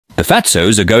The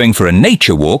Fatzos are going for a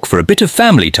nature walk for a bit of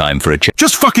family time for a change.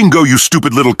 Just fucking go, you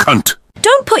stupid little cunt.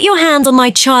 Don't put your hands on my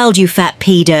child, you fat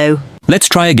pedo. Let's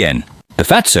try again. The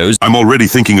Fatzos... I'm already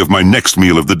thinking of my next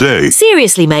meal of the day.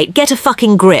 Seriously, mate, get a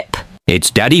fucking grip. It's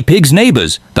Daddy Pig's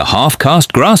neighbours, the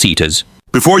half-caste grass-eaters.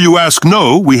 Before you ask,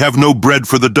 no, we have no bread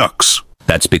for the ducks.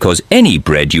 That's because any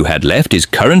bread you had left is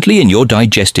currently in your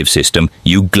digestive system,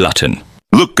 you glutton.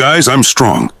 Look, guys, I'm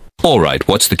strong. All right,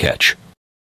 what's the catch?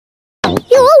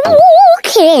 You're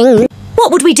walking.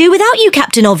 What would we do without you,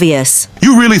 Captain Obvious?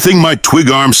 You really think my twig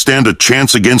arms stand a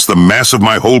chance against the mass of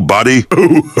my whole body?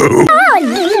 Oof!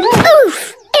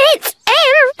 It's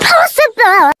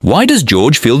impossible! Why does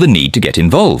George feel the need to get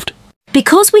involved?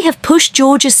 Because we have pushed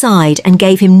George aside and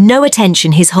gave him no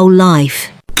attention his whole life.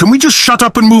 Can we just shut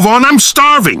up and move on? I'm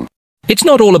starving. It's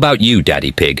not all about you,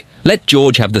 Daddy Pig. Let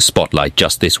George have the spotlight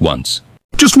just this once.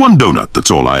 Just one donut, that's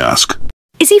all I ask.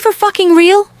 Is he for fucking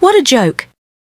real? What a joke.